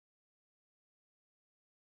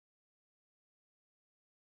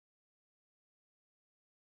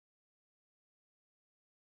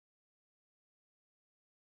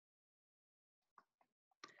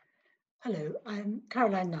Hello, I'm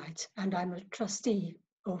Caroline Knight and I'm a trustee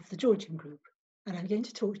of the Georgian Group, and I'm going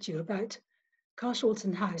to talk to you about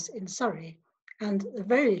Carshalton House in Surrey and a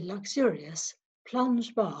very luxurious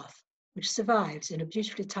plunge bath which survives in a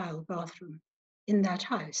beautifully tiled bathroom in that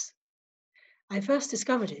house. I first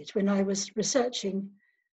discovered it when I was researching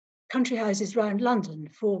country houses around London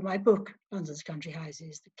for my book, London's Country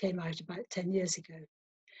Houses, that came out about 10 years ago.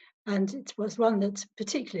 And it was one that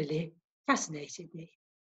particularly fascinated me.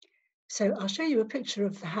 So I'll show you a picture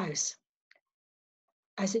of the house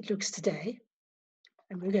as it looks today,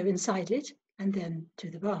 and we'll go inside it and then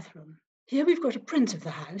to the bathroom. Here we've got a print of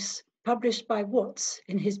the house published by Watts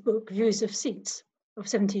in his book Views of Seats of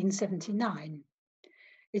 1779.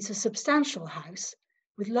 It's a substantial house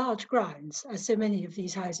with large grounds, as so many of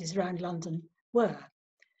these houses around London were.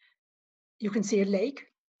 You can see a lake,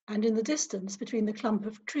 and in the distance between the clump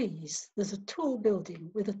of trees there's a tall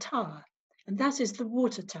building with a tower, and that is the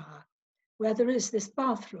water tower, where there is this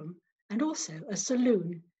bathroom and also a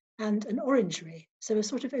saloon and an orangery, so a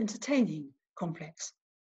sort of entertaining complex.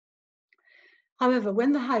 However,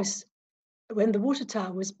 when the water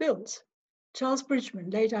tower was built, Charles Bridgman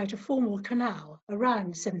laid out a formal canal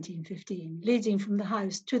around 1715, leading from the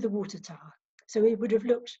house to the water tower, so it would have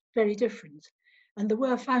looked very different. And there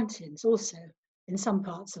were fountains also in some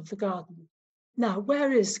parts of the garden. Now,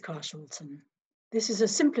 where is Carshalton? This is a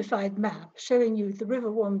simplified map showing you the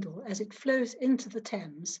River Wandle as it flows into the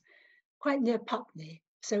Thames, quite near Putney,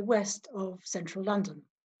 so west of central London.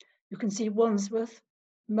 You can see Wandsworth,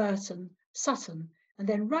 Merton, Sutton, and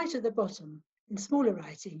then right at the bottom, in smaller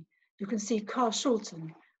writing, you can see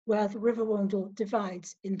Carshalton, where the River Wandle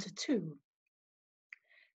divides into two.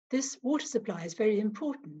 This water supply is very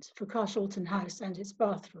important for Carshalton House and its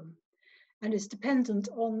bathroom, and is dependent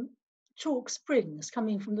on chalk springs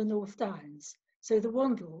coming from the North Downs. So the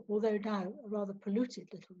Wandle, although now a rather polluted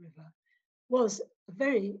little river, was a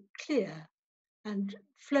very clear and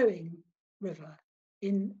flowing river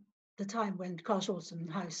in the time when Carshalton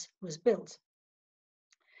House was built.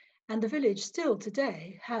 And the village still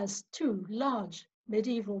today has two large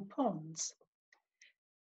medieval ponds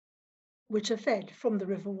which are fed from the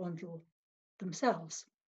River Wandle themselves.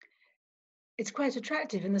 It's quite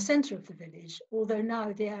attractive in the centre of the village, although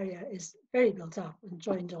now the area is very built up and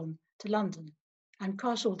joined on to London, and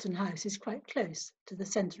Carshalton House is quite close to the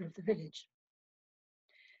centre of the village.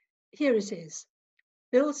 Here it is,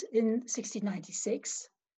 built in 1696,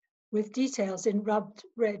 with details in rubbed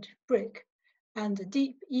red brick and a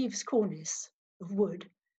deep eaves cornice of wood,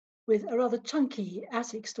 with a rather chunky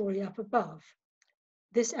attic story up above.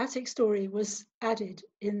 This attic story was added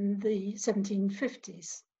in the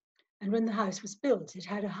 1750s. And when the house was built, it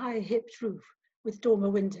had a high-hipped roof with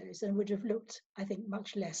dormer windows and would have looked, I think,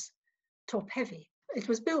 much less top-heavy. It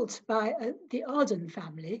was built by the Arden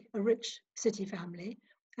family, a rich city family,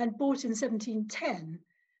 and bought in 1710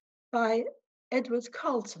 by Edward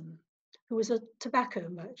Carlton, who was a tobacco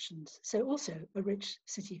merchant, so also a rich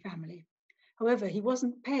city family. However, he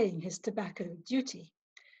wasn't paying his tobacco duty,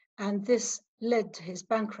 and this led to his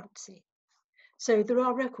bankruptcy. So there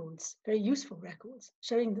are records, very useful records,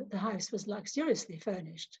 showing that the house was luxuriously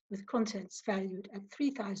furnished with contents valued at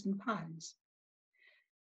 £3,000.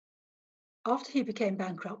 After he became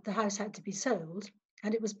bankrupt, the house had to be sold,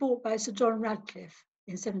 and it was bought by Sir John Radcliffe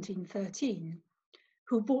in 1713,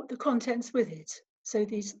 who bought the contents with it. So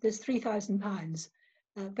this £3,000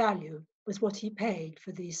 value was what he paid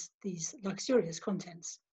for these luxurious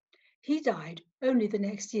contents. He died only the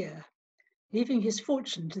next year, leaving his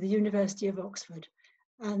fortune to the University of Oxford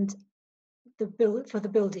and for the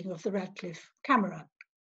building of the Radcliffe Camera.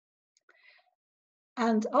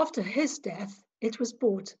 And after his death, it was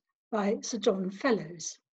bought by Sir John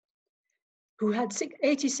Fellows, who had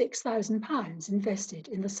 £86,000 invested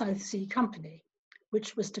in the South Sea Company,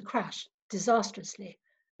 which was to crash disastrously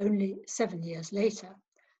only 7 years later.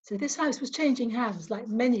 So this house was changing hands, like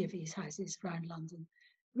many of these houses around London,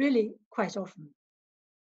 really quite often.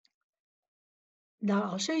 Now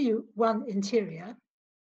I'll show you one interior,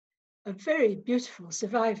 a very beautiful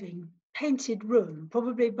surviving painted room,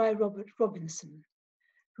 probably by Robert Robinson,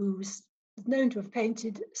 who's known to have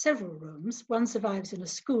painted several rooms. One survives in a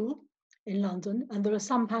school in London, and there are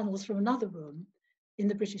some panels from another room in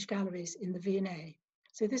the British Galleries in the V&A.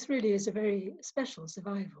 So this really is a very special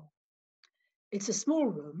survival. It's a small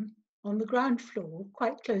room on the ground floor,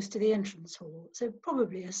 quite close to the entrance hall, so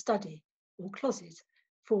probably a study or closet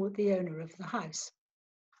for the owner of the house.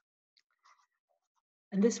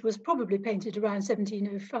 And this was probably painted around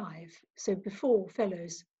 1705, so before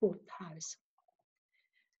Fellows bought the house.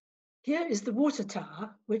 Here is the water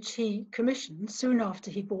tower, which he commissioned soon after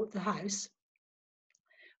he bought the house,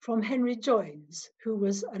 from Henry Joines, who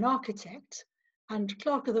was an architect and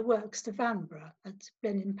clerk of the works to Vanbrugh at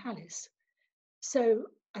Blenheim Palace. So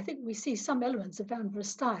I think we see some elements of Vanbrugh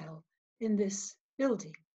style in this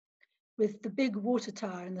building, with the big water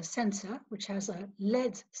tower in the centre, which has a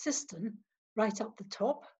lead cistern right up the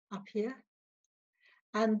top, up here.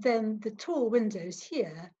 And then the tall windows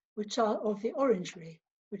here, which are of the orangery,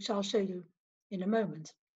 which I'll show you in a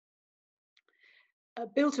moment.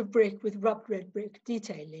 Built of brick with rubbed red brick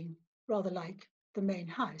detailing, rather like the main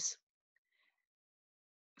house.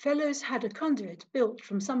 Fellows had a conduit built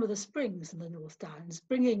from some of the springs in the North Downs,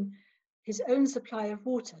 bringing his own supply of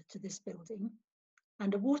water to this building,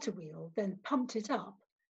 and a water wheel then pumped it up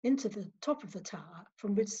into the top of the tower,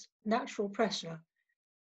 from which natural pressure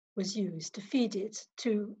was used to feed it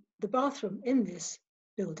to the bathroom in this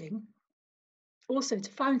building, also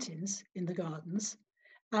to fountains in the gardens,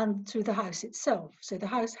 and to the house itself. So the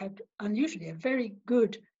house had unusually a very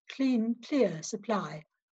good, clean, clear supply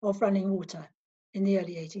of running water in the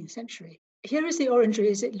early 18th century. Here is the orangery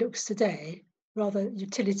as it looks today, rather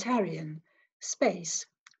utilitarian space,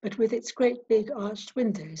 but with its great big arched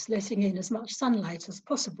windows, letting in as much sunlight as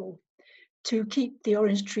possible to keep the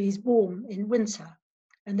orange trees warm in winter.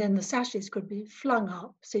 And then the sashes could be flung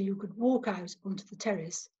up so you could walk out onto the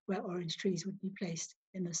terrace where orange trees would be placed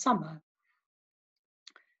in the summer.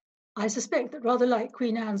 I suspect that rather like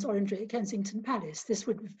Queen Anne's orangery at Kensington Palace, this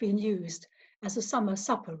would have been used as a summer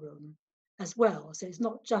supper room as well. So it's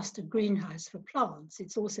not just a greenhouse for plants,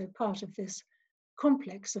 it's also part of this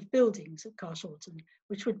complex of buildings at Carshalton,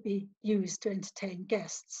 which would be used to entertain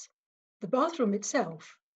guests. The bathroom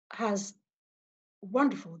itself has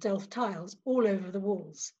wonderful Delft tiles all over the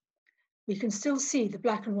walls. We can still see the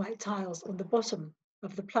black and white tiles on the bottom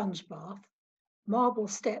of the plunge bath, marble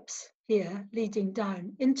steps here leading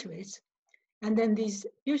down into it, and then these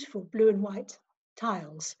beautiful blue and white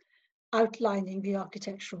tiles outlining the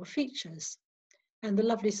architectural features, and the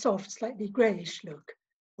lovely soft, slightly greyish look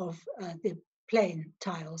of the plain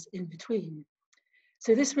tiles in between.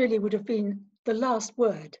 So this really would have been the last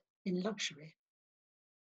word in luxury.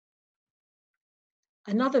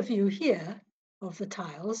 Another view here of the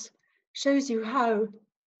tiles shows you how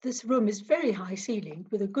this room is very high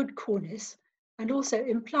ceilinged with a good cornice, and also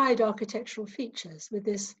implied architectural features with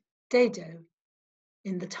this dado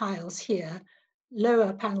in the tiles here,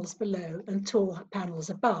 lower panels below and tall panels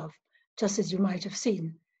above, just as you might have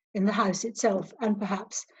seen in the house itself and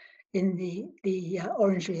perhaps in the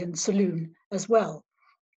orangery and saloon as well.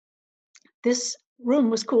 This room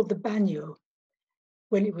was called the bagno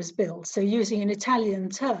when it was built, so using an Italian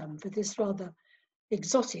term for this rather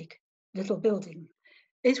exotic little building.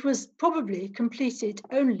 It was probably completed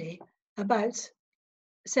only about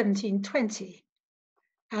 1720,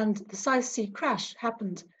 and the South Sea crash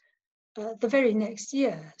happened the very next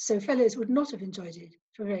year, so Fellows would not have enjoyed it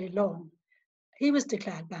for very long. He was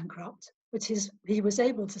declared bankrupt, but he was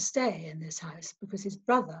able to stay in this house because his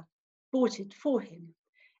brother bought it for him,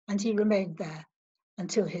 and he remained there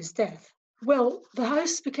until his death. Well, the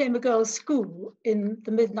house became a girls' school in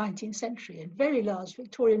the mid-19th century, and very large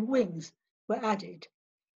Victorian wings were added,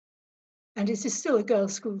 and it is still a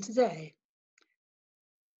girls' school today.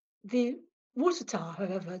 The water tower,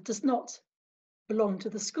 however, does not belong to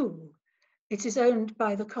the school. It is owned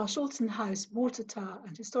by the Carshalton House Water Tower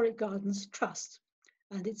and Historic Gardens Trust,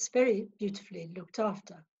 and it's very beautifully looked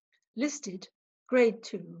after. Listed grade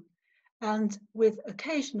 2 and with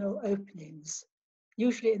occasional openings.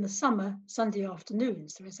 Usually in the summer, Sunday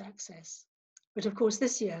afternoons, there is access. But of course,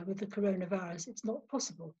 this year with the coronavirus, it's not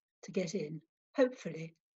possible to get in.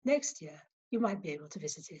 Hopefully, next year, you might be able to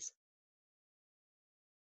visit it.